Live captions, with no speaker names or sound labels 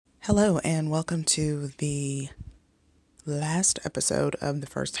Hello, and welcome to the last episode of the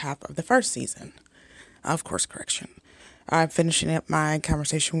first half of the first season of Course Correction. I'm finishing up my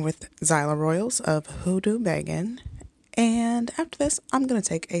conversation with Zyla Royals of Hoodoo Bangin', and after this, I'm going to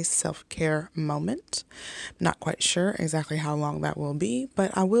take a self-care moment. Not quite sure exactly how long that will be,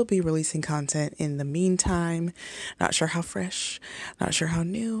 but I will be releasing content in the meantime. Not sure how fresh, not sure how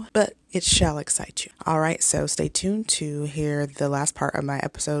new, but it shall excite you. All right, so stay tuned to hear the last part of my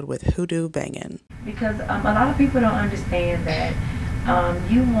episode with Hoodoo Bangin'. Because a lot of people don't understand that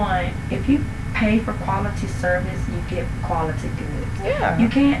if you pay for quality service, you get quality goods. Yeah. You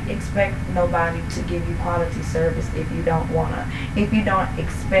can't expect nobody to give you quality service if you don't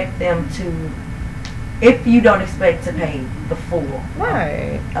expect to pay the full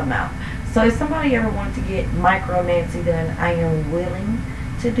amount. So if somebody ever wanted to get Micro Nancy done, I am willing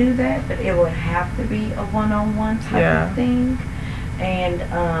to do that, but it would have to be a one-on-one type of thing. And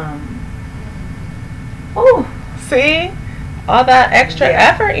see, all that extra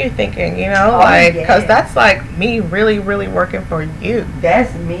effort you're thinking, because that's like me really, really working for you.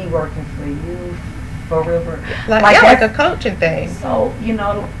 That's me working for you, for real. Like a coaching thing. So,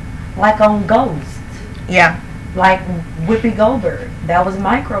 like on Ghost. Yeah. Like Whoopi Goldberg. That was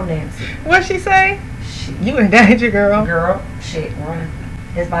Micro Nancy. What'd she say? You in danger, girl. Girl, shit, run.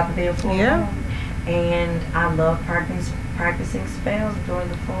 It's about to be a full moon. And I love practicing spells during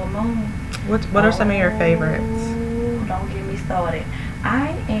the full moon. What are some of your favorites? Don't get me started. I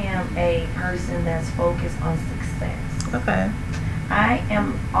am a person that's focused on success. Okay. I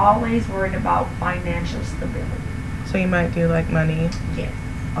am always worried about financial stability. So you might do like money? Yes,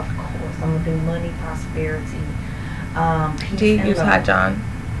 of course. I'm going to do money, prosperity, peace. Do you use High John,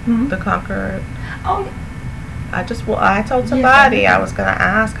 the Conqueror? Oh, I told somebody I was going to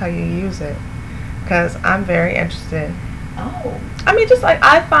ask how you use it because I'm very interested. Oh. I mean, just like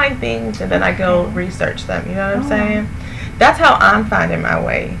I find things and then I go research them. You know what I'm saying? That's how I'm finding my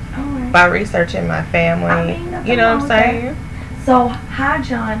way, by researching my family. You know what I'm saying? So High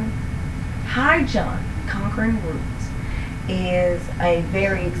John, Conquering Roots, is a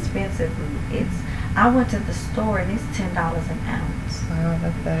very expensive root. I went to the store and it's $10 an ounce. Wow,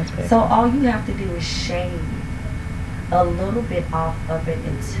 that's big. So all you have to do is shave a little bit off of it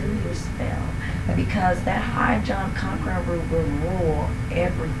into your spell. Because that High John Conquering Root will rule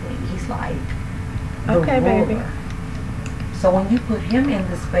everything. He's like the ruler. Baby. So when you put him in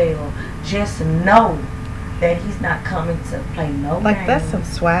the spell, just know that he's not coming to play no games. That's some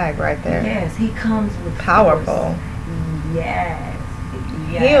swag right there. Yes, he comes with powerful. Force. Yes.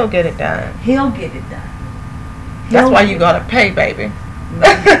 He'll get it done. He'll get it done. That's why you gotta pay, baby.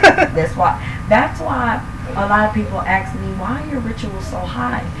 That's why a lot of people ask me, why are your rituals so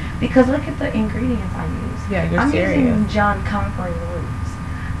high? Because look at the ingredients I use. Yeah, I'm serious. using John Conquering Roots.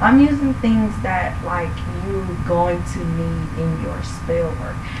 I'm using things that like you're going to need in your spell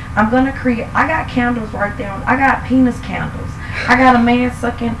work. I got candles right there. I got penis candles. I got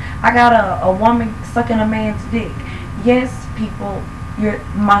I got a woman sucking a man's dick. Yes, people,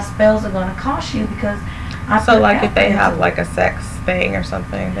 my spells are going to cost you because So like if they have like a sex thing or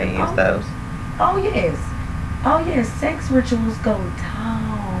something, they use those? Oh yes, sex rituals go down.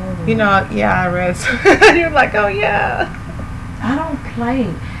 I read. You're like, oh yeah. I don't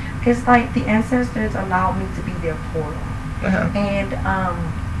play. It's like the ancestors allowed me to be their portal. And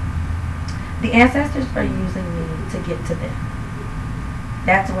the ancestors are using me to get to them.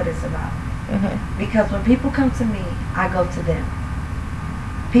 That's what it's about. Because when people come to me, I go to them.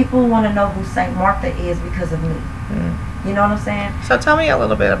 People want to know who Saint Martha is because of me. You know what I'm saying? So tell me a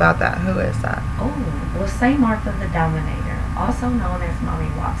little bit about that. Who is that? Oh, well, Saint Martha the Dominator, also known as Mami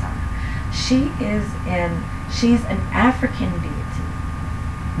Wata. She's an African deity.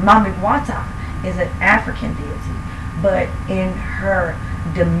 Mami Wata is an African deity, but in her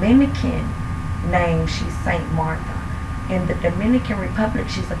Dominican name, she's Saint Martha. In the Dominican Republic,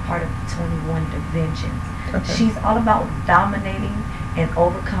 she's a part of the 21 divisions. Okay. She's all about dominating and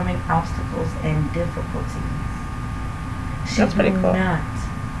overcoming obstacles and difficulties. She pretty cool. Not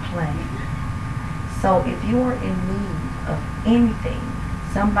play. So if you are in need of anything,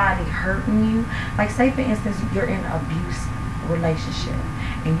 somebody hurting you, like say for instance you're in an abusive relationship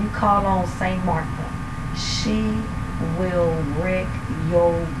and you call on Saint Martha, she will wreck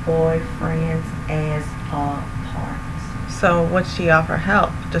your boyfriend's ass apart. So would she offer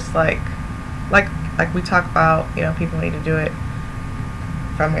help? Just like we talk about, people need to do it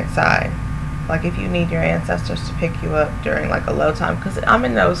from inside. Like if you need your ancestors to pick you up during like a low time, because I'm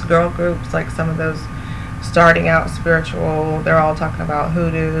in those girl groups, like some of those starting out spiritual, they're all talking about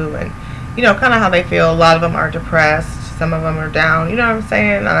hoodoo and kind of how they feel. A lot of them are depressed, some of them are down. You know what I'm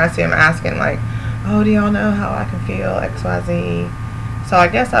saying? And I see them asking like, "Oh, do y'all know how I can feel XYZ?" So I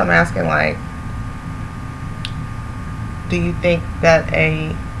guess I'm asking like, do you think that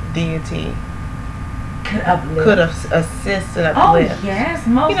a deity could assist and uplift? Oh yes,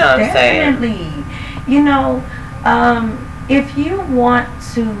 most You know what I'm saying? definitely. You know, if you want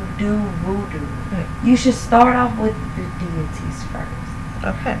to do voodoo, you should start off with the deities first.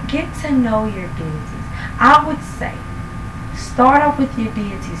 Okay. Get to know your deities. I would say, start off with your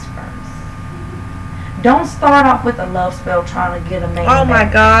deities first. Don't start off with a love spell trying to get a man. Oh my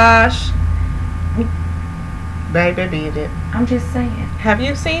back. gosh. Baby beat it. I'm just saying. Have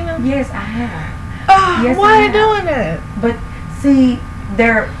you seen them? Yes, I have. Oh, Yes, why I are you have. doing that? But see,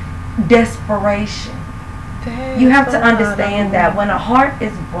 their desperation. You have to understand that when a heart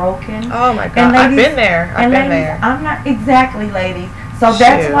is broken. Oh my God. And I've ladies- been there. I've and been ladies, there. I'm not exactly, ladies. So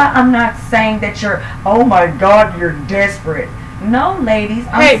that's Shoot. why I'm not saying that you're. Oh my God, you're desperate. No, ladies.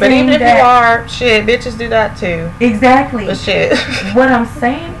 I'm Hey, but saying even if that, you are, shit, bitches do that too. exactly. But shit. What I'm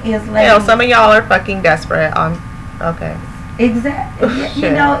saying is, ladies. Hell, some of y'all are fucking desperate. Okay. Exactly. Shit. You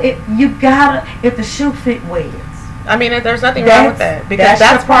know, you gotta. If the shoe fit weds. I mean, there's nothing wrong with that because that's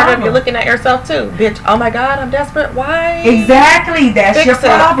that's your part of problem. you looking at yourself too, bitch. Oh my God, I'm desperate. Why? Exactly. That's Fix your it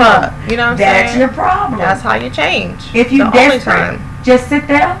up. problem. You know what I'm That's saying? your problem. That's how you change. If you the only desperate, time. just sit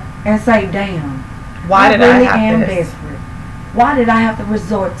there and say, "Damn, Why did really I am have this? desperate. Why did I have to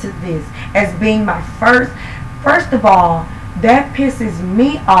resort to this as being my first? First of all, that pisses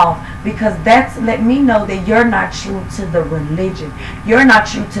me off because that's let me know that you're not true to the religion. You're not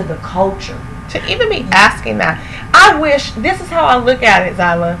true to the culture. To even be asking that, I wish, this is how I look at it,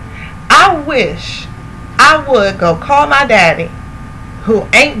 Zyla. I wish I would go call my daddy, who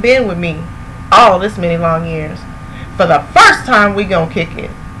ain't been with me all this many long years, for the first time we gonna kick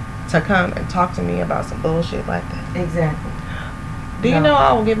it, to come and talk to me about some bullshit like that. Exactly. Do you No. know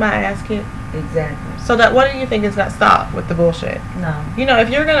I will get my ass kicked? Exactly. So that, what do you think is gonna stop with the bullshit? No. You know, if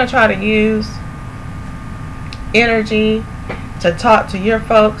you're gonna try to use energy to talk to your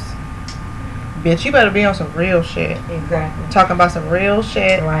folks, bitch, you better be on some real shit. Exactly. Talking about some real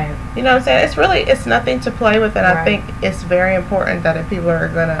shit. Right. You know what I'm saying? It's nothing to play with, and I Right. think it's very important that if people are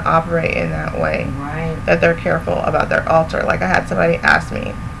gonna operate in that way, Right. that they're careful about their altar. Like I had somebody ask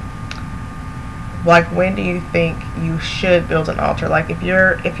me, like, when do you think you should build an altar? Like if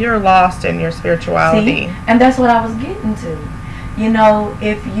you're lost in your spirituality. See? And that's what I was getting to. You know,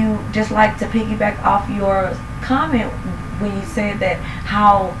 if you just like to piggyback off your comment when you said that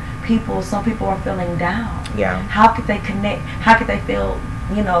how some people are feeling down. Yeah. How could they connect? How could they feel,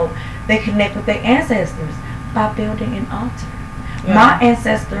 they connect with their ancestors by building an altar? Yeah. My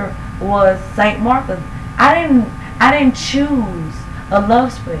ancestor was Saint Martha. I didn't choose a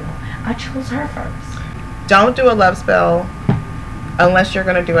love spell. I chose her first. Don't do a love spell unless you're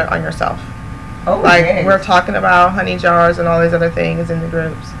gonna do it on yourself. Oh, Like yes. we're talking about honey jars and all these other things in the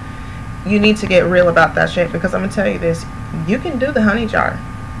groups. You need to get real about that shit because I'm gonna tell you this: you can do the honey jar,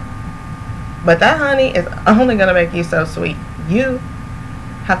 but that honey is only gonna make you so sweet. You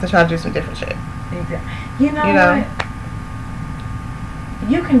have to try to do some different shit. Exactly. You know know? what?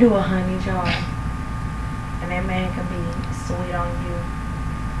 You can do a honey jar, and that man can be sweet on you,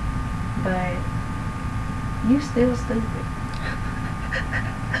 but you still stupid.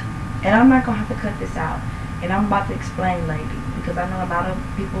 And I'm not gonna have to cut this out, and I'm about to explain, ladies, because I know a lot of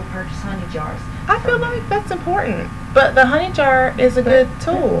people purchase honey jars. I feel like that's important, but the honey jar is a good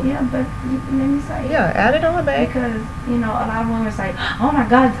tool. Yeah, but let me say. Yeah, add it on, babe. Because, a lot of women say, "Oh my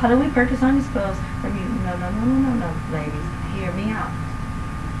God, how do we purchase honey spells?" No, ladies, hear me out.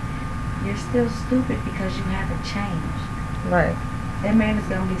 You're still stupid because you haven't changed. Right. That man is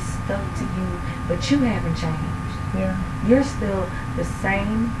going to be stuck to you, but you haven't changed. Yeah. You're still the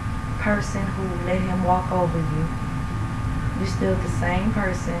same person who let him walk over you. You're still the same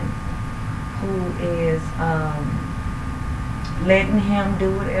person who is letting him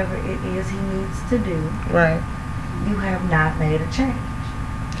do whatever it is he needs to do. Right. You have not made a change.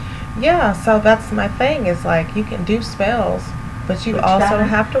 Yeah, so that's my thing. Is like you can do spells, but you But you also gotta-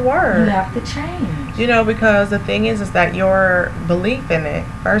 have to work. You have to change. Because the thing is that your belief in it,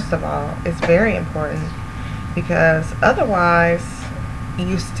 first of all, is very important. Because otherwise,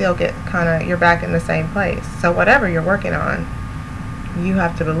 you still get you're back in the same place. So whatever you're working on, you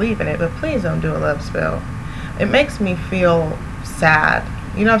have to believe in it. But please don't do a love spell. It makes me feel sad.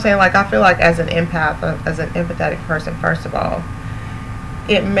 You know what I'm saying? Like I feel like as an empath, as an empathetic person, first of all,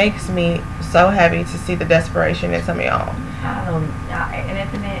 it makes me so heavy to see the desperation in some of y'all. And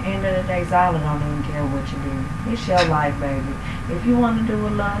at the end of the day, Zyla don't even care what you do. It's your life, baby. If you want to do a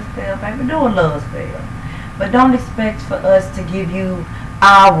love spell, baby, do a love spell. But don't expect for us to give you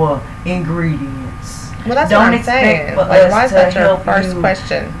our ingredients. Well, that's Don't what I'm expect saying. for Like, us why is to that your help first you.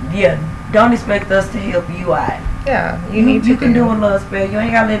 question? Yeah, don't expect us to help you out. Yeah, you need to You can do a love spell. You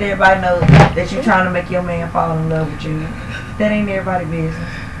ain't gotta let everybody know that you're trying to make your man fall in love with you. That ain't everybody's business.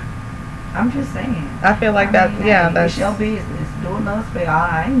 I'm just saying. I feel like I mean, yeah, hey, that's. it's your business. Do a love spell.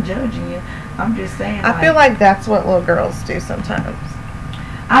 I ain't judging you. I'm just saying. I feel like that's what little girls do sometimes.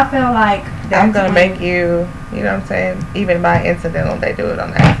 I feel like that's I'm gonna when- make you, you know what I'm saying? Even by incidental, they do it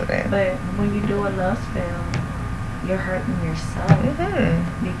on accident. But when you do a love spell, you're hurting yourself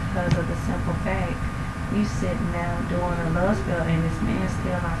Mm-hmm. because of the simple fact you sitting down doing a love spell and this man's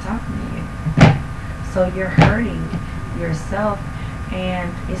still not talking to you. So you're hurting yourself,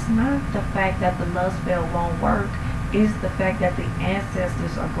 and it's not the fact that the love spell won't work. It's the fact that the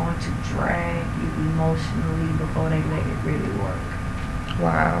ancestors are going to drag you emotionally before they let it really work.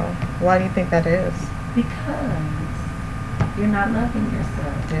 Wow. Why do you think that is? Because you're not loving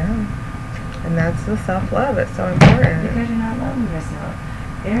yourself. Yeah. And that's the self-love. It's so important. Because you're not loving yourself.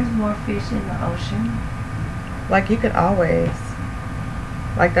 There's more fish in the ocean. Like, you could always.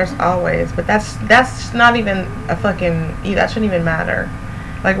 Like, there's always. But that's not even a fucking. That shouldn't even matter.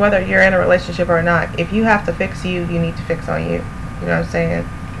 Like, whether you're in a relationship or not, if you have to fix you, you need to fix on you. You know what I'm saying?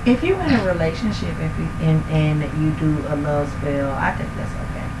 If you're in a relationship and you do a love spell, I think that's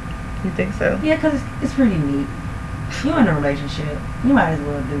okay. You think so? Yeah, because it's pretty neat. You're in a relationship. You might as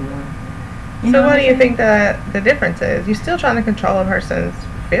well do one. You So know what do you I'm think saying? that the difference is? You're still trying to control a person's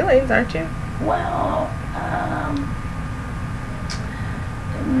feelings, aren't you? Well,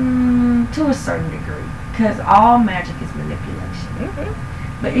 to a certain degree. Because all magic is manipulation.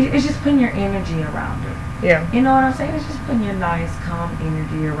 Mm-hmm. But it's just putting your energy around it. Yeah. You know what I'm saying? It's just putting your nice, calm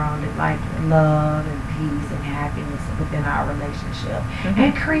energy around it, like love and peace and happiness within our relationship. Mm-hmm.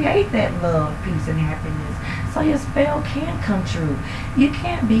 And create that love, peace, and happiness so your spell can come true. You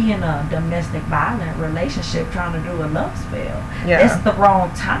can't be in a domestic violent relationship trying to do a love spell. Yeah. It's the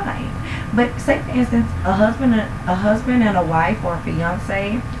wrong time. But say, for instance, a husband and a wife or a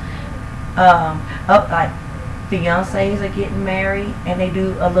fiance, like fiancés are getting married and they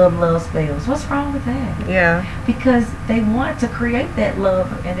do a little love spells. What's wrong with that? Yeah. Because they want to create that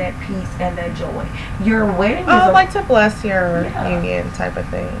love and that peace and that joy. Your wedding is Oh, like to bless your Yeah. union type of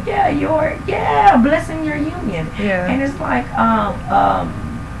thing. blessing your union. Yeah. And it's like Yeah,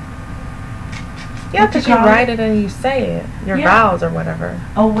 what you because you call write it? it and you say it. Your Yeah. vows or whatever.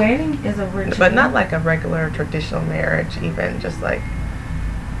 a wedding is a ritual. But not like a regular traditional marriage, even just like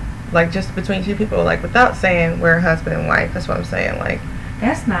just between two people, like without saying we're husband and wife. That's what I'm saying. Like,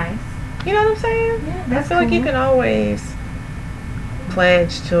 That's nice. you know what I'm saying? Yeah, I that's feel like you cool. can always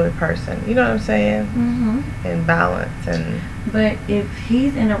pledge to a person. You know what I'm saying? Mm-hmm. And balance and But if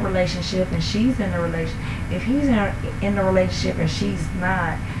he's in a relationship and she's in a relationship, if he's in a relationship and she's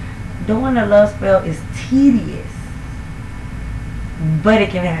not, doing a love spell is tedious. But it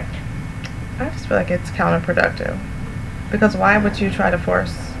can happen. I just feel like it's counterproductive. Because why would you try to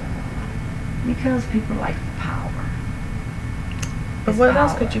force? Because people like power. But It's what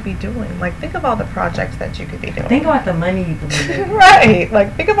else power. could you be doing? Like, think of all the projects that you could be doing. Think about the money you could be making. Right.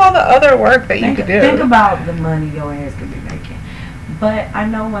 Like, think of all the other work that you could do. Think about the money your ass could be making. But I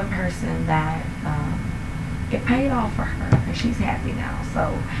know one person that it paid off for her, and she's happy now.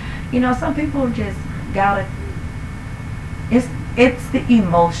 So, some people just gotta. It's the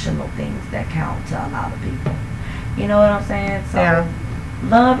emotional things that count to a lot of people. You know what I'm saying? So, Yeah.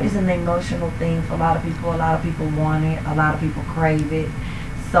 love is an emotional thing for a lot of people. A lot of people want it. A lot of people crave it.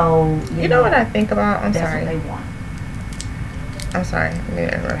 So, You know what I think about? I'm that's sorry. what they want. I'm sorry. Let me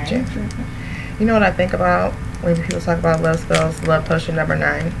interrupt Right? you. You know what I think about when people talk about love spells, Love Potion number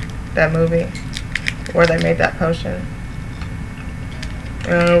 9, that movie where they made that potion?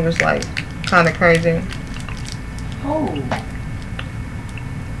 And it was like kind of crazy. Oh.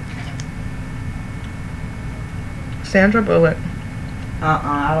 Sandra Bullock.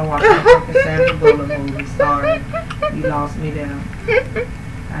 I don't watch that fucking Sandra Bullock movie. Sorry. You lost me there.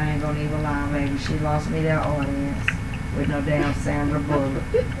 I ain't gonna even lie, baby. She lost me there, audience. With no damn Sandra Bullock.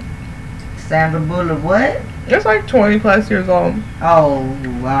 Sandra Bullock, what? It's like 20 plus years old. Oh,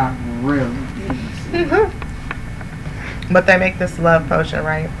 I really didn't. But they make this love potion,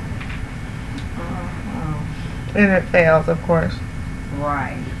 right? And it fails, of course.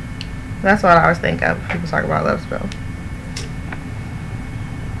 Right. That's what I always think of. People talk about love spells.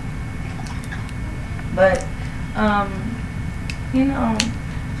 But,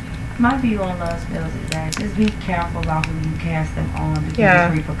 my view on love spells is that just be careful about who you cast them on because Yeah.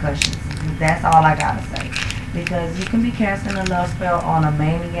 of repercussions. That's all I gotta say. Because you can be casting a love spell on a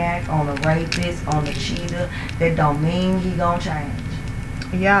maniac, on a rapist, on a cheater. That don't mean he gonna change.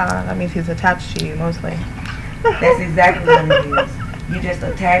 Yeah, that means he's attached to you mostly. That's exactly what it is. You just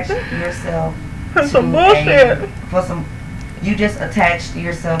attach yourself to some bullshit. You just attached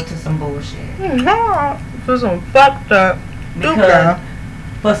yourself to some bullshit. For some fucked up. Because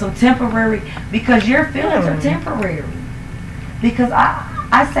for some temporary, because your feelings are temporary. Because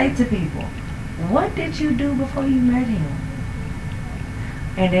I say to people, what did you do before you met him?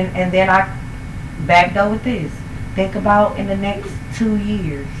 And then I backdoor with this. Think about in the next 2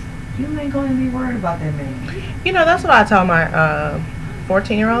 years. You ain't going to be worried about that man. You know, that's what I tell my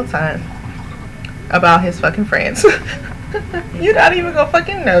 14-year-old son about his fucking friends. You're not even gonna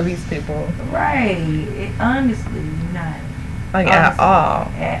fucking know these people. Right. Honestly, not. Like, at all.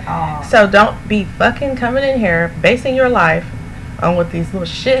 At all. So don't be fucking coming in here basing your life on what these little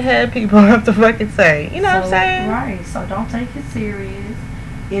shithead people have to fucking say. You know what I'm saying? Right. So don't take it serious.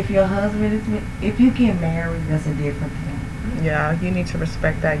 If your husband is, if you get married, that's a different thing. Yeah, you need to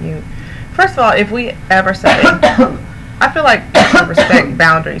respect that. First of all, if we ever say, I feel like you should respect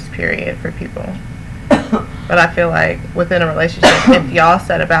boundaries, period, for people. But I feel like within a relationship, if y'all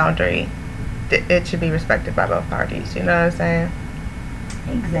set a boundary, it should be respected by both parties. You know what I'm saying?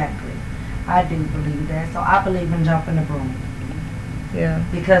 Exactly. I do believe that. So I believe in jumping the broom. Yeah.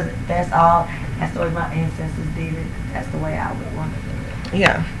 Because that's all. That's the way my ancestors did it. That's the way I would want to do it.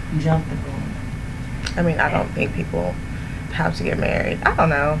 Yeah. Jump the broom. I mean, I don't think people have to get married. I don't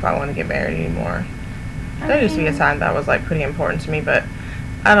know if I want to get married anymore. There used to be a time that was like pretty important to me, but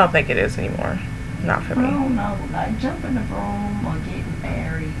I don't think it is anymore. Not for me. I don't know. Like jumping the broom or getting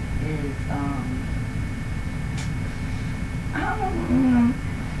married is I don't know.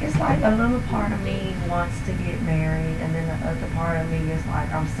 It's like a little part of me wants to get married, and then the other part of me is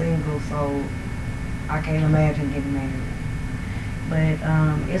like, I'm single, so I can't imagine getting married. But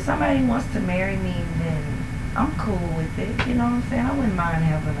if somebody wants to marry me, then I'm cool with it. You know what I'm saying? I wouldn't mind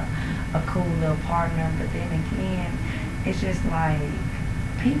having a cool little partner, but then again, it's just like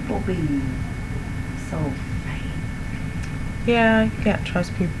people be so fake. Yeah, you can't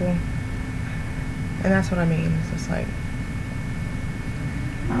trust people. And that's what I mean. It's just like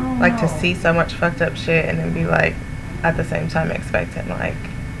to see so much fucked up shit and then be like, at the same time expecting like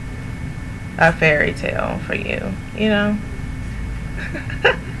a fairy tale for you, you know?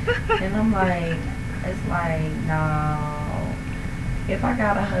 And I'm like, it's like, no. If I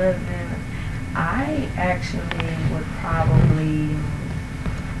got a husband, I actually would probably,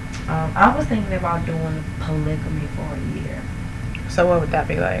 I was thinking about doing polygamy for a year. So what would that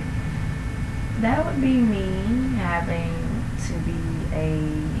be like? That would be me having to be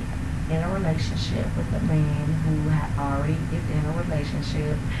in a relationship with a man who already is in a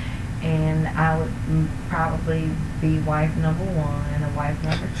relationship, and I would probably be wife number one and wife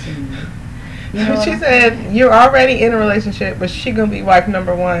number two. You know she said you're already in a relationship, but she gonna be wife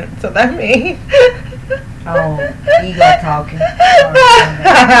number one. So that means ego talking.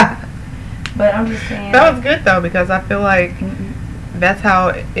 But I'm just saying that was good though, because I feel like that's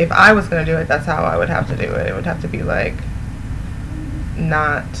how, if I was gonna do it, that's how I would have to do it. It would have to be like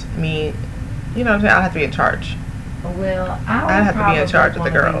not me, you know what I'm saying? I'd have to be in charge. Well, I'd have to be in charge of the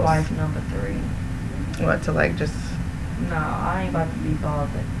girls. Be wife number three. What, to like just? No, I ain't about to be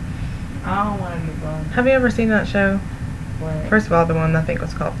bothered. I don't want to be bothered. Have you ever seen that show? What? First of all, the one I think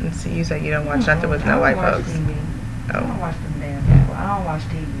was called. You said you don't watch nothing with no white folks. TV. Oh. I don't watch them damn people. I don't watch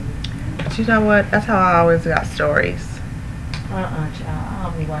TV. But you know what? That's how I always got stories. Child. I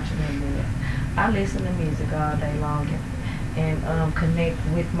don't be watching them movies. I listen to music all day long and connect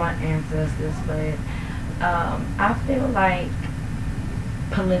with my ancestors, but I feel like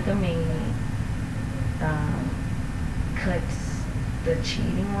polygamy cuts the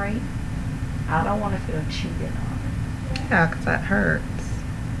cheating rate. I don't want to feel cheated on. Yeah, because that hurts.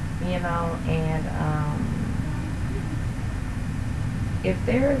 You know, and if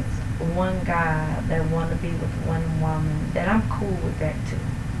there's one guy that want to be with one woman, then I'm cool with that too.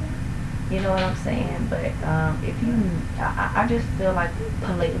 You know what I'm saying? But if you, I just feel like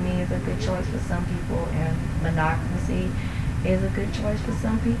polygamy is a good choice for some people, and monogamy is a good choice for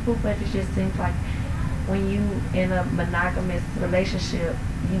some people. But it just seems like when you in a monogamous relationship,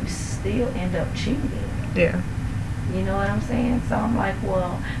 you still end up cheating. Yeah. You know what I'm saying? So I'm like,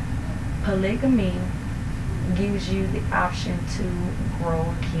 well, polygamy gives you the option to grow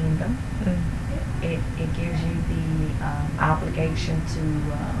a kingdom. It gives you the obligation to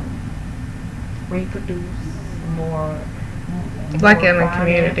reproduce more like in a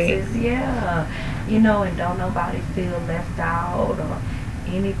finances. community. Yeah. You know, and don't nobody feel left out, or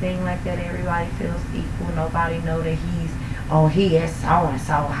anything like that. Everybody feels equal. Nobody know that he is so and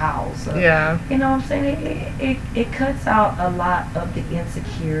so house. Or, Yeah. you know what I'm saying? It cuts out a lot of the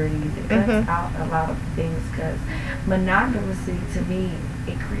insecurities. It cuts out a lot of things because monogamy, to me,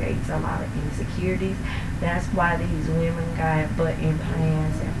 it creates a lot of insecurities. That's why these women got butt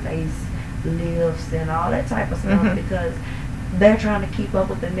implants and face lifts and all that type of stuff because they're trying to keep up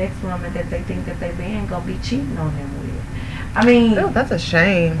with the next woman that they think that they man gonna be cheating on them with. I mean, Oh, that's a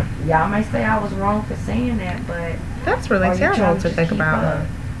shame. y'all may say I was wrong for saying that, but That's really are you trying terrible to just think keep about. up?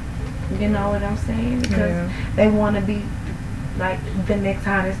 You know what I'm saying? Because Yeah. they want to be like the next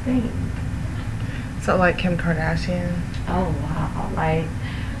hottest thing. So like Kim Kardashian. Oh wow! Like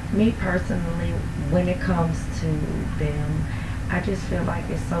me personally, when it comes to them, I just feel like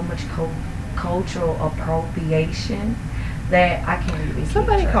it's so much cultural appropriation that I can't even. keep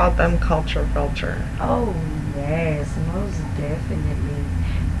Somebody track. called them culture vulture. Oh yes, most definitely.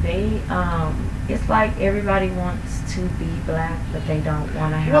 They it's like everybody wants to be black, but they don't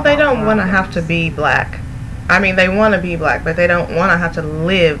want to have. Well, they our don't want to have to problems. be black. I mean, they want to be black, but they don't want to have to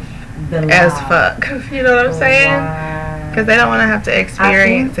live The as lie. fuck. You know what I'm saying? Right. Because they don't want to have to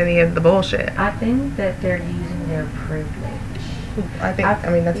experience any of the bullshit. I think that they're using their privilege. I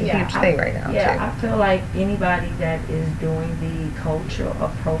mean, that's a yeah, huge thing right now, Yeah, too. I feel like anybody that is doing the cultural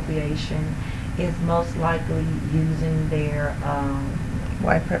appropriation is most likely using their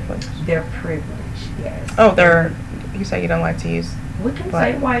White privilege. privilege. Yes. Oh, you say you don't like to use. We can What?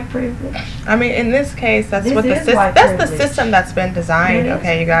 say white privilege. I mean, in this case, that's This what is white that's the privilege. system that's been designed. It is.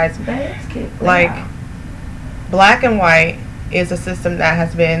 Okay, you guys. That's kicked Like, out. Black and white is a system that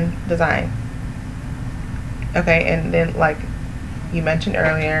has been designed. Okay, and then like you mentioned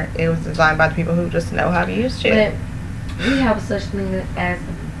earlier, it was designed by the people who just know how to use shit. But we have such thing as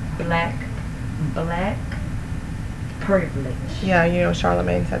black privilege. Yeah, you know,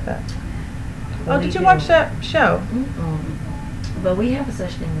 Charlemagne said that. But Oh, we did you do. watch that show? But we have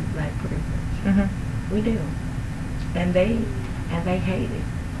such thing as black privilege. Mm-hmm. We do, and they hate it.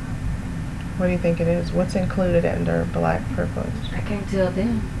 What do you think it is? What's included under black privilege? I can't tell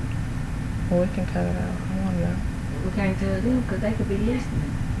them. Well, we can cut it out. I want to know. We can't tell them because they could be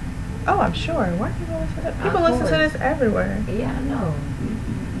listening. Oh, I'm sure. Why do people listen to that? Of People listen to course. this everywhere. Yeah, I know.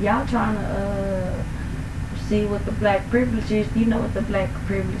 Y'all trying to see what the black privilege is. You know what the black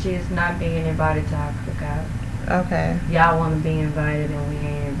privilege is? Not being invited to our cookout. Okay. Y'all want to be invited and we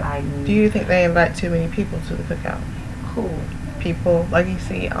ain't inviting. Do you think they invite too many people to the cookout? Cool. People, like you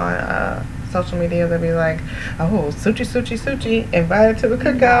see on social media, they'll be like, oh, Suchi, invited to the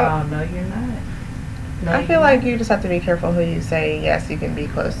cookout. No, you're not. No, I feel you're like not. you just have to be careful who you say, yes, you can be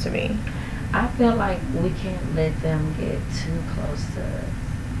close to me. I feel like we can't let them get too close to us.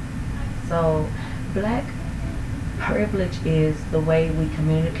 So, black privilege is the way we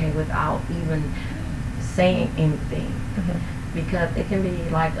communicate without even saying anything. Because it can be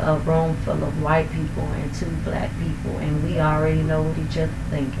like a room full of white people and two black people, and we already know what each other's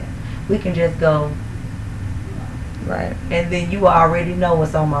thinking. We can just go, Right. and then you already know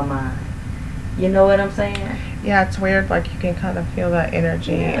what's on my mind. You know what I'm saying? Yeah, it's weird. Like, you can kind of feel that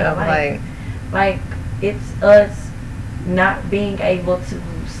energy Yeah, of, like it's us not being able to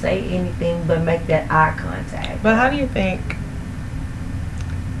say anything but make that eye contact. But how do you think,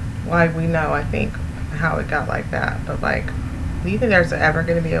 like, we know, I think, how it got like that, but, like, do you think there's ever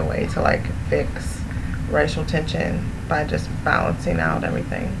going to be a way to, like, fix racial tension by just balancing out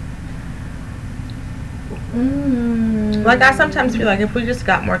everything? Like, I sometimes feel like if we just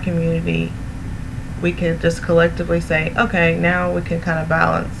got more community, we could just collectively say, okay, now we can kind of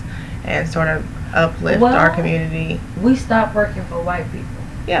balance and sort of uplift our Well, community. we stop working for white people.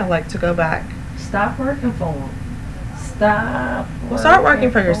 Yeah, like, to go back. Stop working for them. Stop. Well, start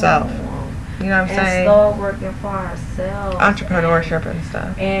working for yourself. 'em. You know what I'm And saying? start working for ourselves. Entrepreneurship and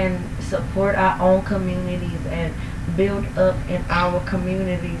stuff. And support our own communities and build up in our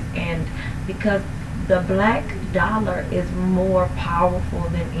communities. And because the black dollar is more powerful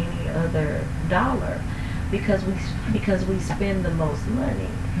than any other dollar, because we spend the most money.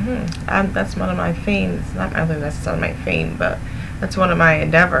 That's one of my themes. Not I think that's not my theme, but that's one of my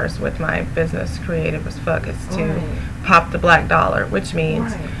endeavors with my business, Creative as Fuck, is to Right. pop the black dollar, which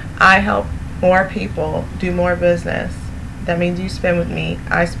means Right. I help more people do more business. That means you spend with me,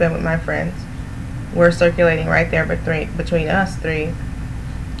 I spend with my friends. We're circulating right there between us three.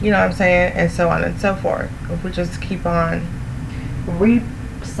 You know what I'm saying? And so on and so forth. If we just keep on,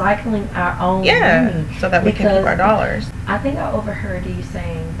 Recycling our own money. so that we can keep our dollars. I think I overheard you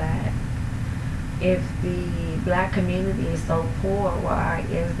saying that if the black community is so poor, why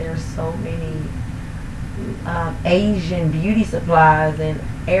is there so many Asian beauty supplies and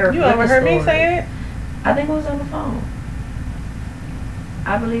Arab You liquor overheard me stores. say it? I think it was on the phone.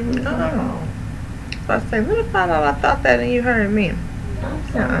 I believe it was on the phone. So I say, let me find out I thought that and you heard me.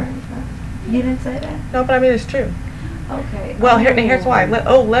 I'm sorry. You didn't say that? No, but I mean, it's true. Okay. Well, here's why. Let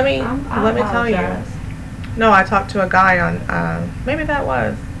me tell you. apologize. No, I talked to a guy on, maybe that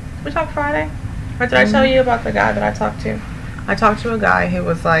was, we talked Friday? Or did I tell you about the guy that I talked to? I talked to a guy who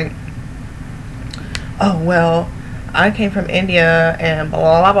was like, oh, well, I came from India and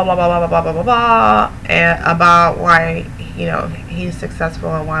blah, blah, blah, blah, blah, blah, blah, blah, blah, and about why, he's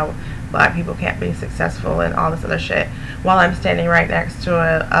successful and why black people can't be successful and all this other shit. While I'm standing right next to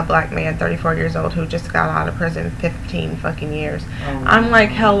a black man, 34 years old, who just got out of prison 15 fucking years. I'm like,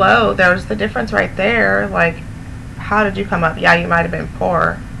 hello, there's the difference right there. Like, how did you come up? Yeah, you might have been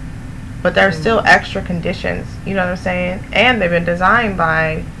poor, but there's still extra conditions, you know what I'm saying? And they've been designed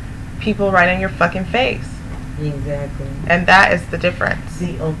by people right in your fucking face. Exactly. And that is the difference.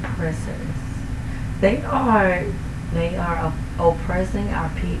 The oppressors. They are oppressing our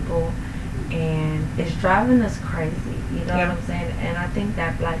people, and it's driving us crazy. You know what I'm saying? And I think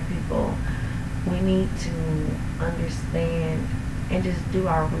that black people, we need to understand and just do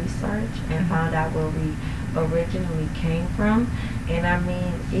our research and find out where we originally came from. And I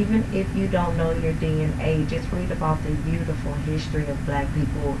mean, even if you don't know your DNA, just read about the beautiful history of black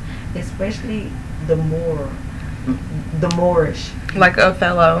people, especially the Moorish. Like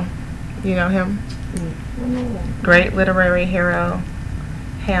Othello, you know him? Great literary hero.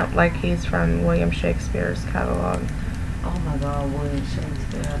 Like he's from William Shakespeare's catalog. Oh my God, William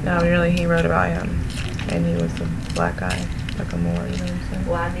Shakespeare. No, really, he wrote about him, and he was a black guy, like a Moor. You know what I'm saying?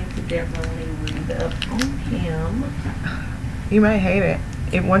 Well, I need to definitely read up on him. You may hate it.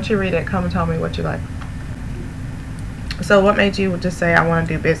 Once you read it, come and tell me what you like. So, what made you just say, I want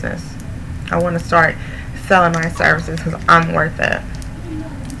to do business? I want to start selling my services because I'm worth it.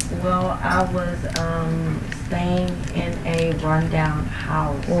 Well, I was staying in a rundown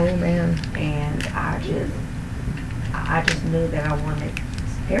house. Oh man! And I just knew that I wanted.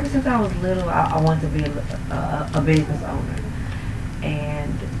 Ever since I was little, I wanted to be a business owner.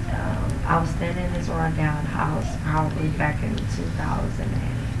 And I was staying in this rundown house probably back in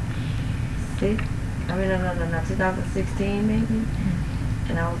 2006. I mean, no, 2016 maybe.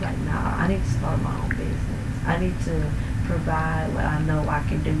 And I was like, nah, I need to start my own business. I need to provide what I know I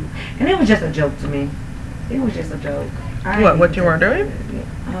can do. And it was just a joke to me. It was just a joke. What you were doing?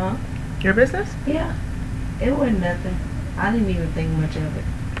 Huh? Your business? Yeah. It wasn't nothing. I didn't even think much of it.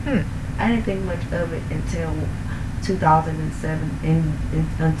 I didn't think much of it until 2007,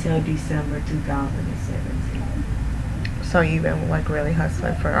 until December 2017. So you've been like really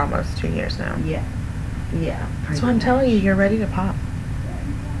hustling for almost 2 years now. Yeah. Yeah. So I'm telling you, you're ready to pop.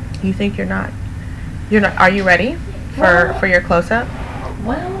 You think you're not? You're not. Are you ready for your close up?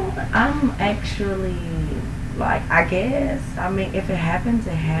 Well, I'm actually like, I guess. I mean, if it happens,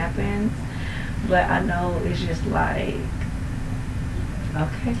 it happens. But I know it's just like,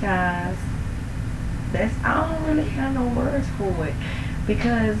 okay, guys. I don't really have no words for it,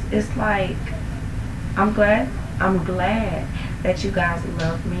 because it's like, I'm glad that you guys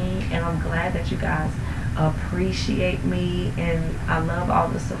love me, and I'm glad that you guys appreciate me, and I love all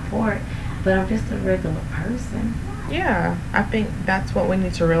the support, but I'm just a regular person. Yeah, I think that's what we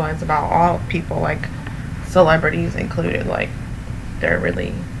need to realize about all people, like celebrities included. Like, they're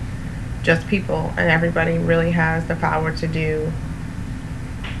really just people, and everybody really has the power to do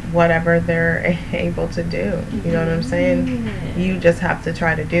whatever they're able to do. You know what I'm saying? You just have to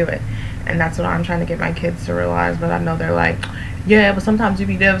try to do it. And that's what I'm trying to get my kids to realize. But I know they're like, yeah, but sometimes you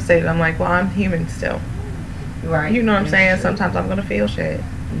be devastated. I'm like, well, I'm human still. Right. You know what I'm saying? Sometimes I'm going to feel shit.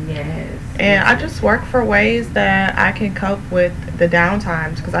 Yes. And I just work for ways that I can cope with the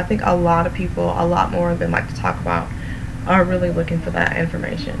downtimes, because I think a lot of people, a lot more than like to talk about, are really looking for that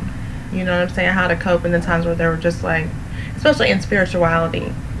information. You know what I'm saying? How to cope in the times where they were just like, especially in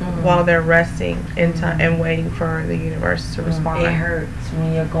spirituality, while they're resting in time and waiting for the universe to respond. It hurts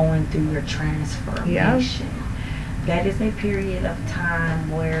when you're going through your transformation. Yeah. That is a period of time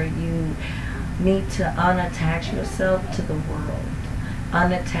where you need to unattach yourself to the world.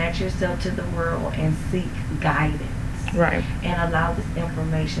 Unattach yourself to the world and seek guidance. Right. And allow this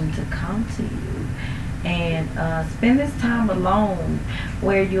information to come to you. And spend this time alone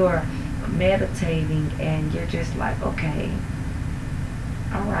where you're meditating and you're just like, okay,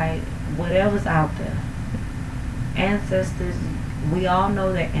 all right, whatever's out there. Ancestors, we all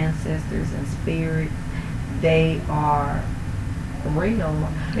know that ancestors and spirit, they are real.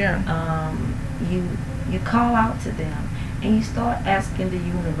 Yeah. You call out to them, and you start asking the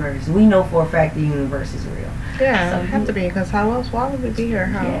universe. We know for a fact the universe is real. Yeah, So it have you- to be, because how else? Why would we be here?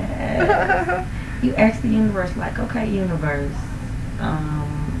 How? Yeah. You ask the universe, like, okay, universe,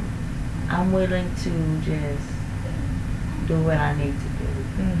 I'm willing to just do what I need to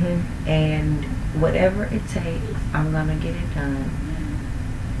do. Mm-hmm. And whatever it takes, I'm gonna get it done.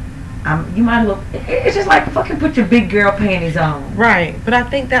 You might as well. It's just like fucking put your big girl panties on. Right, but I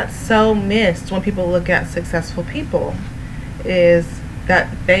think that's so missed when people look at successful people, is that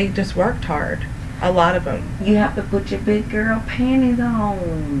they just worked hard. A lot of them, You have to put your big girl panties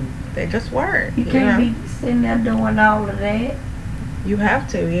on. they just weren't. You can't be sitting there doing all of that. You have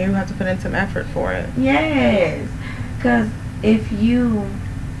to. You have to put in some effort for it. Yes, because if you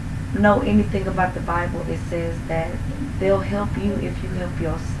know anything about the Bible, it says that they'll help you if you help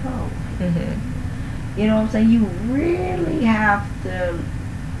yourself. Mm-hmm. You know what I'm saying? You really have to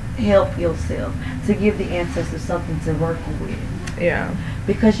help yourself to give the ancestors something to work with. Yeah.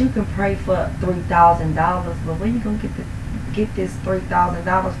 Because you can pray for $3,000, but where you gonna get this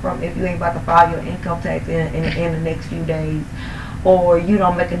 $3,000 from if you ain't about to file your income tax in the next few days, or you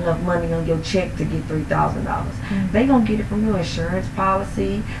don't make enough money on your check to get $3,000? Mm-hmm. They gonna get it from your insurance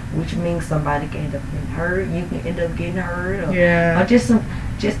policy, which means somebody can end up getting hurt. You can end up getting hurt, or, Yeah. or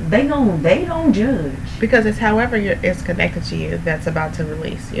they don't judge Because it's however it's connected to you that's about to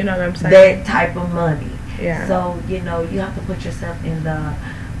release. You know what I'm saying? that type of money. Yeah. So you have to put yourself in the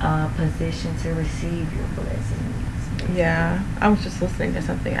position to receive your blessings. Yeah, I was just listening to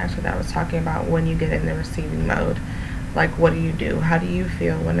something actually that was talking about when you get in the receiving mode. Like, what do you do? How do you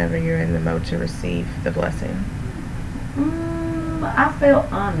feel whenever you're in the mode to receive the blessing? I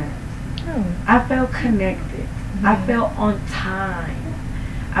felt honored. Oh. I felt connected. I felt on time.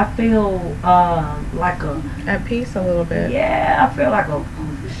 I feel like a At peace a little bit. yeah. I feel like I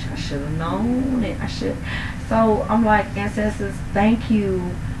should have known it. So I'm like, ancestors, thank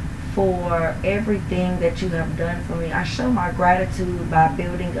you for everything that you have done for me. I show my gratitude by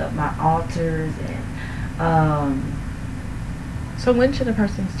building up my altars and So when should a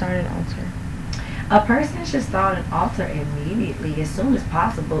person start an altar? a person should start an altar immediately, as soon as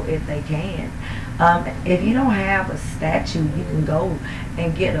possible if they can. If you don't have a statue, you can go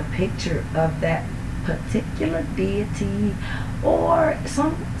and get a picture of that particular deity, or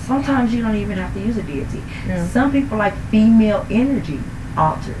sometimes you don't even have to use a deity. Yeah. Some people like female energy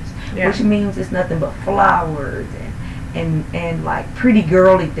altars, Yeah. which means it's nothing but flowers and like pretty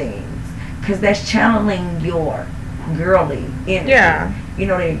girly things, because that's channeling your girly energy. Yeah. You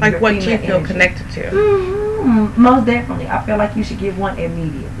know, Like your what you female feel energy. connected to. Most definitely. I feel like you should give one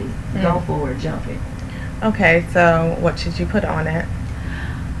immediately. Go for it, jump it. Okay, so what should you put on it?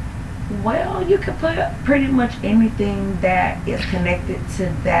 Well, you could put pretty much anything that is connected to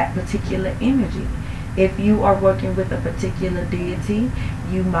that particular energy. If you are working with a particular deity,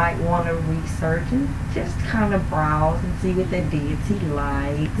 you might want to research and just kind of browse and see what that deity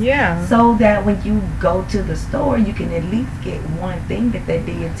likes. Yeah. So that when you go to the store, you can at least get one thing that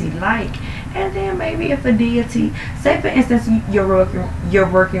deity like. And then maybe if a deity, say for instance, you're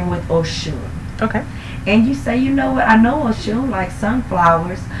working with Oshun. Okay. And you say, you know what, I know Oshun likes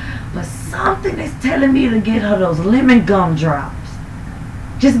sunflowers, but something is telling me to get her those lemon gumdrops.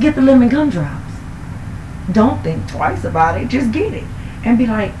 Just get the lemon gumdrops. Don't think twice about it. Just get it. And be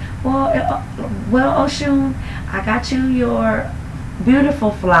like, well, Oshun, I got you your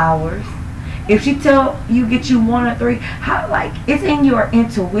beautiful flowers. If she tell you get you one or three, it's in your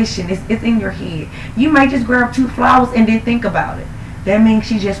intuition. It's in your head. You may just grab 2 flowers and then think about it. That means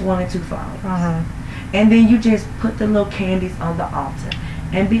she just wanted 2 flowers. Uh-huh. And then you just put the little candies on the altar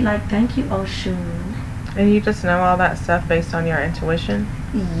and be like, thank you, Oshun. And you just know all that stuff based on your intuition?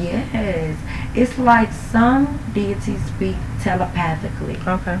 Yes. It's like some deities speak telepathically.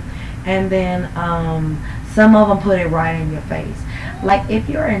 Okay. And then some of them put it right in your face. Like if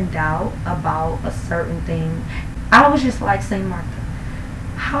you're in doubt about a certain thing, I was just like, Saint Martha,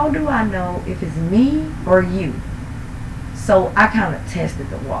 how do I know if it's me or you? So I kind of tested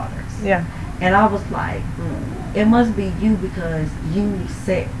the waters. Yeah. And I was like, it must be you because you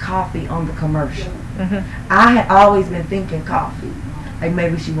set coffee on the commercial. Mm-hmm. I had always been thinking coffee. Like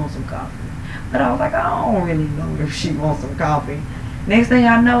maybe she wants some coffee. But I was like, I don't really know if she wants some coffee. Next thing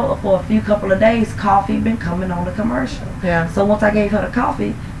I know, for a couple of days, coffee been coming on the commercial. Yeah. So once I gave her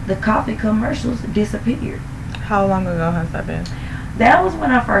the coffee commercials disappeared. How long ago has that been? That was when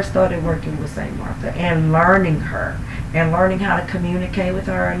I first started working with Saint Martha and learning her and learning how to communicate with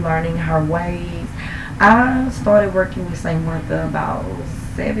her and learning her ways. I started working with Saint Martha about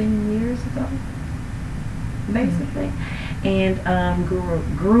 7 years ago, basically, and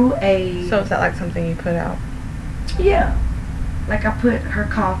grew a. So is that like something you put out? Yeah, Like I put her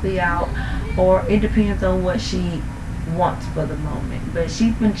coffee out, or it depends on what she wants for the moment. But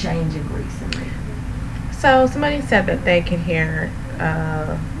she's been changing recently. So somebody said that they could hear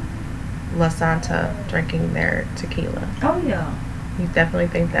La Santa drinking their tequila. Oh yeah. You definitely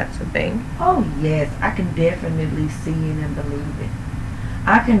think that's a thing? Oh yes, I can definitely see it and believe it.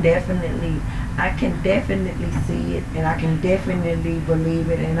 I can definitely see it, and I can definitely believe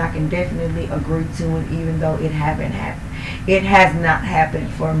it, and I can definitely agree to it, even though it haven't happened. It has not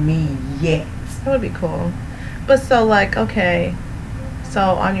happened for me yet. That would be cool. But so like, okay,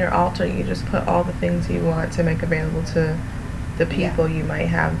 so on your altar you just put all the things you want to make available to the people you might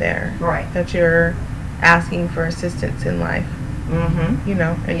have there. Right. That you're asking for assistance in life. Mm-hmm. You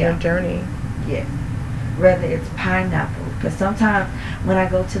know, in your journey. Yes. Whether it's pineapple, because sometimes when I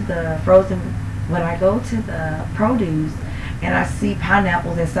go to the produce and I see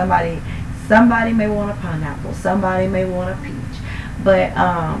pineapples, and somebody may want a pineapple, somebody may want a peach, but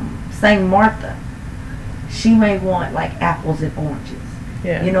Saint Martha, she may want like apples and oranges.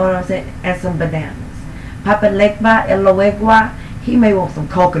 Yeah. You know what I'm saying? And some bananas. Papa Legba Eloegua, he may want some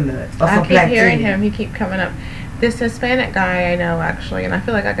coconuts or some I keep hearing plantain. him. He keep coming up. This Hispanic guy I know, actually, and I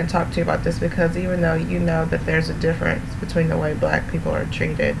feel like I can talk to you about this, because even though you know that there's a difference between the way black people are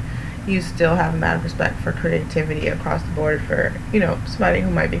treated, you still have mad respect for creativity across the board for, you know, somebody who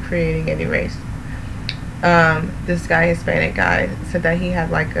might be creating any race. This guy, Hispanic guy, said that he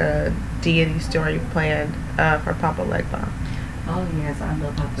had like a deity story planned for Papa Legba. Oh yes, I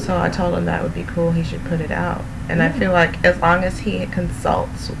love Papa So Legba. I told him that would be cool. He should put it out. And I feel like as long as he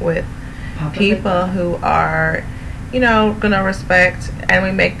consults with Papa people Legba. who are, you know, gonna respect, and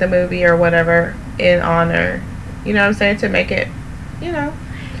we make the movie or whatever in honor, you know what I'm saying, to make it, you know.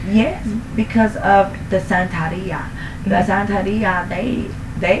 Yes, because of the Santeria. The Santeria,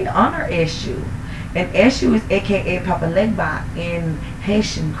 they honor Eshu. And Eshu is aka Papa Legba in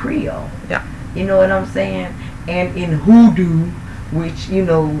Haitian Creole. Yeah. You know what I'm saying? And in Hoodoo, which, you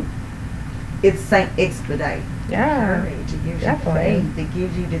know, it's Saint Expedite. Yeah. Courage. It gives Definitely. you faith. It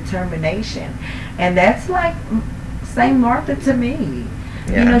gives you determination. And that's like Saint Martha to me.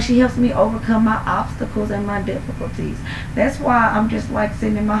 Yeah. You know, she helps me overcome my obstacles and my difficulties. That's why I'm just like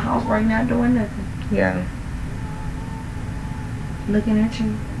sitting in my house right now doing nothing. Yeah. Looking at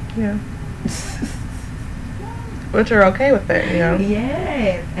you. Yeah. But you're okay with it, you know.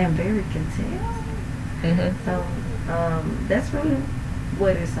 Yes, and very content. Mm-hmm. So, that's really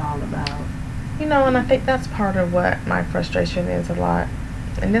what it's all about. You know, and I think that's part of what my frustration is a lot.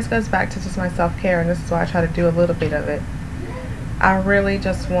 And this goes back to just my self-care, and this is why I try to do a little bit of it. I really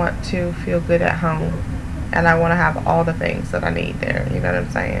just want to feel good at home, and I want to have all the things that I need there, you know what I'm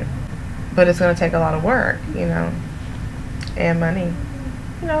saying? But it's going to take a lot of work, you know, and money,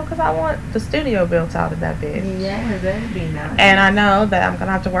 you know, because I want the studio built out of that bitch. Yeah, that'd be nice. And I know that I'm going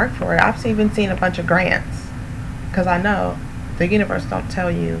to have to work for it. I've even seen a bunch of grants, because I know the universe don't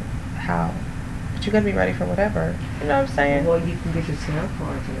tell you how, but you got to be ready for whatever, you know what I'm saying? Well, you can get your tarot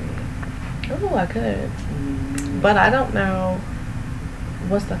cards ready. Oh, I could. But I don't know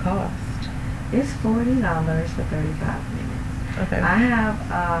what's the cost. It's $40 for 35 minutes. Okay. I have,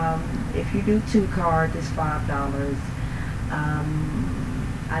 if you do 2 cards, it's $5.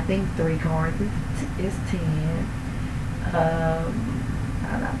 I think 3 cards is 10.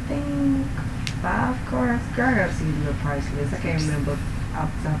 And I think 5 cards. Girl, I gotta see the price list. I can't remember off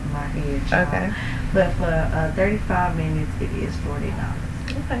the top of my head. Child. Okay. But for 35 minutes, it is $40.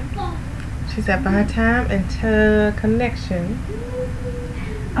 Okay. She said by time and connection.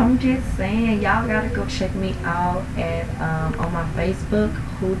 I'm just saying, y'all gotta go check me out at on my Facebook,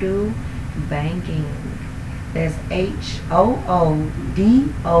 Hoodoo Banking. That's HOODOOBANGING,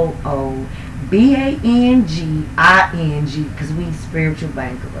 because we spiritual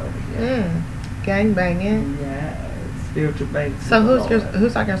bankers over here. Gang banging. Yeah, spiritual bankers. So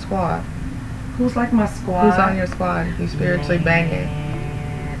who's like your squad? Who's like my squad? Who's on your squad? You spiritually banging.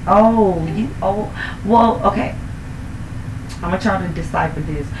 Well, okay. I'm gonna try to decipher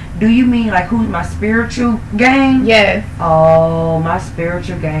this. Do you mean like who's my spiritual gang? Yes. Oh, my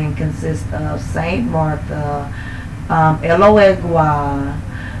spiritual gang consists of Saint Martha, Eloegua,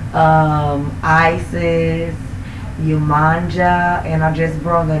 Isis, Yumanja, and I just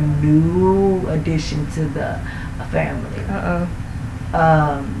brought a new addition to the family.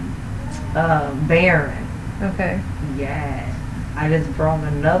 Baron. Okay. Yeah, I just brought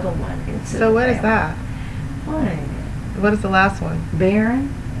another one into. So what is that? What? What is the last one?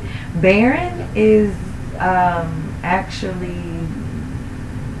 Baron. Baron is actually,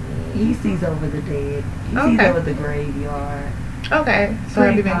 he sees over the dead. He sees over the graveyard. Okay, so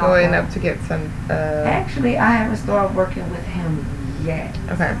have Pretty you been powerful. going up to get some? Actually, I haven't started working with him yet.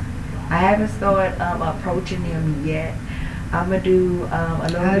 Okay. I haven't started approaching him yet. I'm gonna do a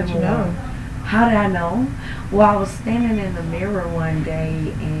little How bit did you more. know? How did I know? Well, I was standing in the mirror one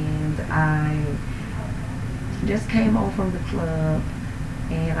day and I just came home from the club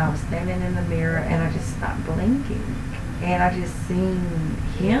and I was standing in the mirror and I just stopped blinking and I just seen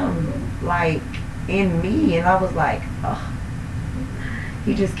him like in me and I was like, oh.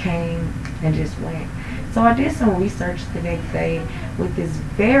 He just came and just went. So I did some research the next day with this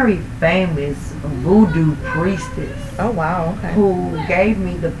very famous voodoo priestess Oh wow. Okay. who gave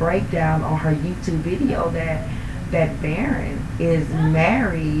me the breakdown on her YouTube video that Baron is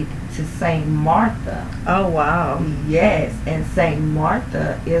married to Saint Martha. Oh wow. Yes, and Saint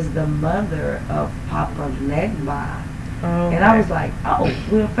Martha is the mother of Papa Legba. Oh. And I was like, oh,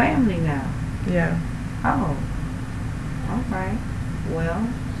 we're family now. Yeah. Oh, all right. Well,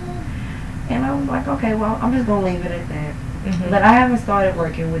 and I was like, okay, well, I'm just gonna leave it at that. Mhm. But I haven't started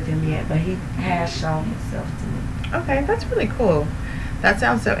working with him yet, but he has shown himself to me. Okay, that's really cool. That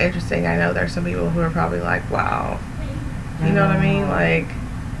sounds so interesting. I know there's some people who are probably like, wow. You know what I mean?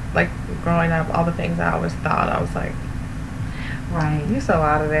 Like growing up, all the things I always thought, I was like, Right. you're so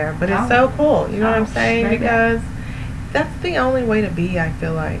out of there. But it's Oh. so cool. You know what I'm Oh, saying? maybe. Because that's the only way to be, I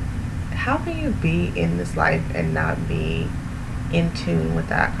feel like. How can you be in this life and not be in tune with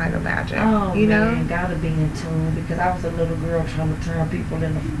that kind of magic? Oh, you know? man, gotta be in tune because I was a little girl trying to turn people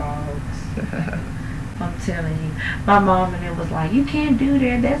into frogs. I'm telling you. My mom and it was like, you can't do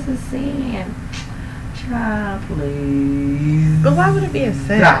that. That's a sin. Child, please. But why would it be a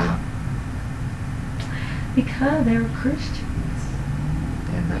sin? Stop. Because they were Christians.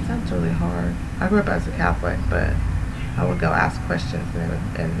 Yeah, that sounds really hard. I grew up as a Catholic, but I would go ask questions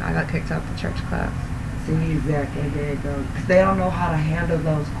and I got kicked out of the church class. See, exactly. There you go. Because they don't know how to handle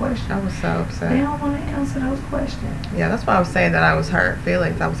those questions. I was so They upset. don't want to answer those questions. Yeah, that's why I was saying that I was hurt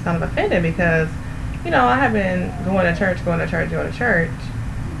feelings. I was kind of offended because, you know, I have been going to church.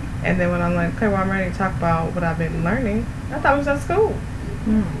 And then when I'm like, okay, well, I'm ready to talk about what I've been learning, I thought it was at school.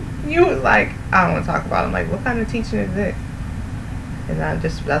 Mm. You was like, I don't want to talk about it. I'm like, what kind of teaching is this? And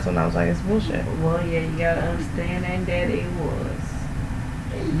that's when I was like, it's bullshit. Well, yeah, you gotta understand and that it was.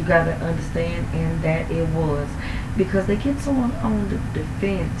 You gotta understand and that it was. Because they get someone on the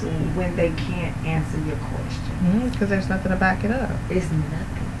defense when they can't answer your question. Because there's nothing to back it up. It's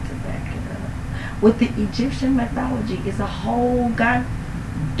nothing to back it up. With the Egyptian mythology, it's a whole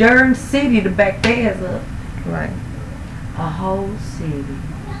darn city to back theirs up. Right. A whole city.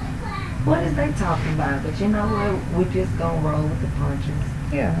 What is they talking about? But you know what? We're just gonna roll with the punches.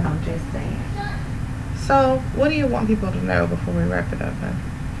 Yeah. I'm just saying. So, what do you want people to know before we wrap it up then?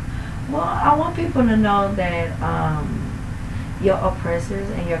 Well, I want people to know that your oppressors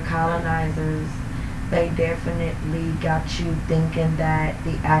and your colonizers, they definitely got you thinking that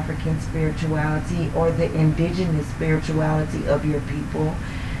the African spirituality or the indigenous spirituality of your people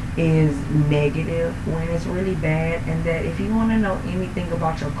is negative when it's really bad, and that if you want to know anything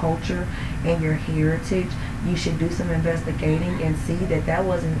about your culture and your heritage, you should do some investigating and see that that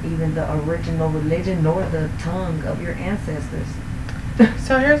wasn't even the original religion nor the tongue of your ancestors.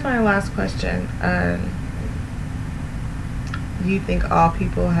 So here's my last question. Do you think all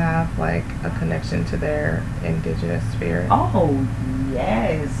people have like a connection to their indigenous spirit? Oh,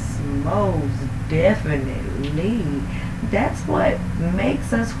 yes, most definitely. That's what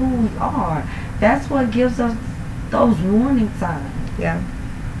makes us who we are. That's what gives us those warning signs. Yeah.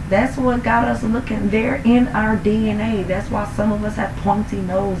 That's what got us looking. They're in our DNA. That's why some of us have pointy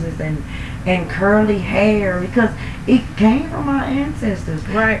noses and curly hair, because it came from our ancestors.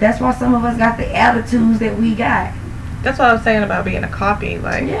 Right. That's why some of us got the attitudes that we got. That's what I was saying about being a copy.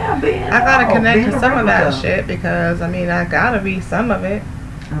 Like, Yeah, being I gotta connect being to a some of that replica. shit because, I mean, I gotta be some of it.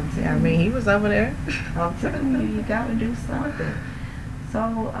 I'm telling I mean, he was over there. I'm telling you, you gotta do something.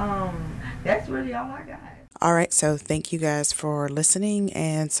 So, that's really all I got. All right, so thank you guys for listening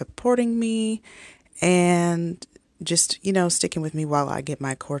and supporting me and just, sticking with me while I get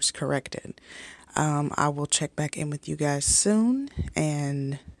my course corrected. I will check back in with you guys soon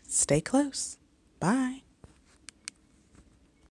and stay close. Bye.